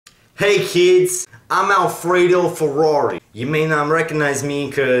Hey kids, I'm Alfredo Ferrari. You may not recognize me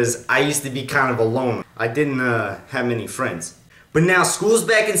because I used to be kind of a loner. I didn't have many friends. But now school's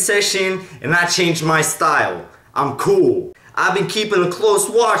back in session and I changed my style. I'm cool. I've been keeping a close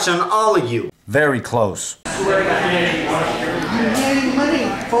watch on all of you. Very close.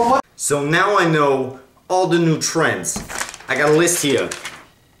 So now I know all the new trends. I got a list here.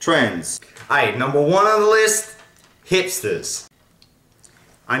 Trends. Alright, number 1 on the list, hipsters.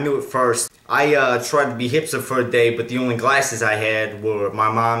 I knew it first. I tried to be hipster for a day, but the only glasses I had were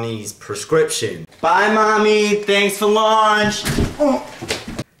my mommy's prescription. Bye mommy, thanks for lunch.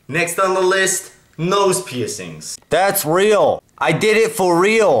 Next on the list, nose piercings. That's real. I did it for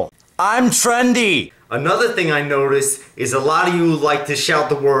real. I'm trendy. Another thing I noticed is a lot of you like to shout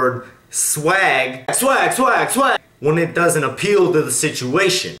the word swag, swag, swag, swag, when it doesn't appeal to the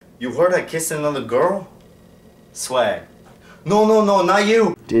situation. You heard I kissed another girl? Swag. No, not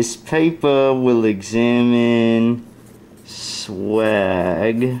you. This paper will examine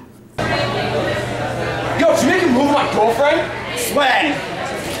swag. Yo, did you make a move with my girlfriend? Swag.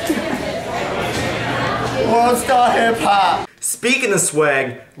 World star hip hop. Speaking of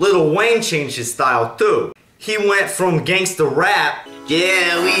swag, Lil Wayne changed his style too. He went from gangsta rap,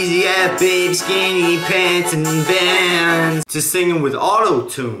 yeah, Weezy F, babe, skinny pants and bands, to singing with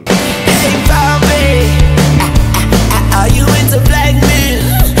auto-tune. Hey, Bobby, are you into black men?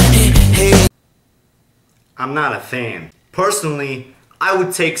 Hey. I'm not a fan. Personally, I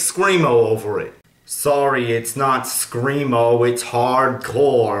would take Screamo over it. Sorry, it's not Screamo, it's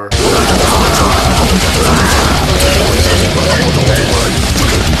hardcore.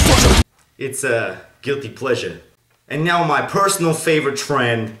 It's a guilty pleasure. And now my personal favorite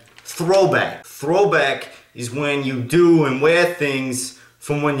trend, throwback. Throwback is when you do and wear things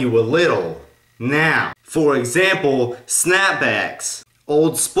from when you were little. Now, for example, snapbacks,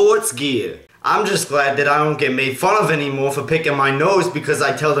 old sports gear. I'm just glad that I don't get made fun of anymore for picking my nose because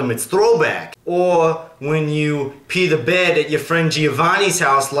I tell them it's throwback. Or when you pee the bed at your friend Giovanni's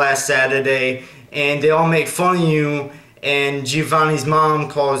house last Saturday and they all make fun of you and Giovanni's mom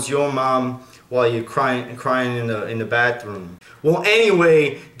calls your mom while you're crying in the bathroom. Well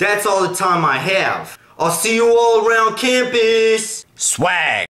anyway, that's all the time I have. I'll see you all around campus. Swag.